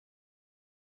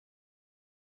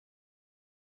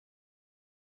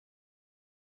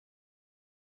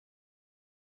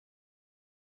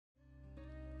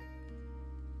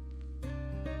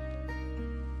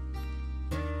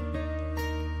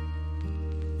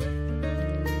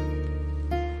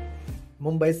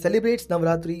Mumbai celebrates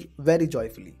Navratri very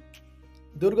joyfully.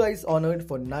 Durga is honored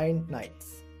for 9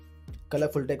 nights.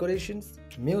 Colourful decorations,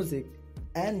 music,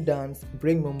 and dance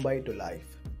bring Mumbai to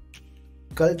life.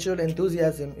 Cultural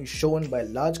enthusiasm is shown by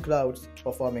large crowds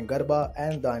performing Garba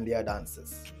and Dandiya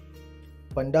dances.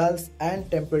 Pandals and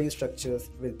temporary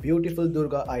structures with beautiful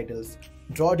Durga idols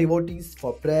draw devotees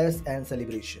for prayers and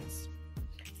celebrations.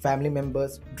 Family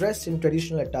members dressed in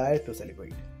traditional attire to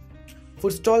celebrate.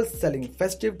 Food stalls selling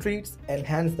festive treats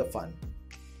enhance the fun.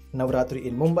 Navratri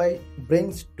in Mumbai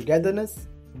brings togetherness,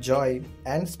 joy,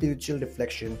 and spiritual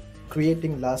reflection,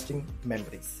 creating lasting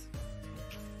memories.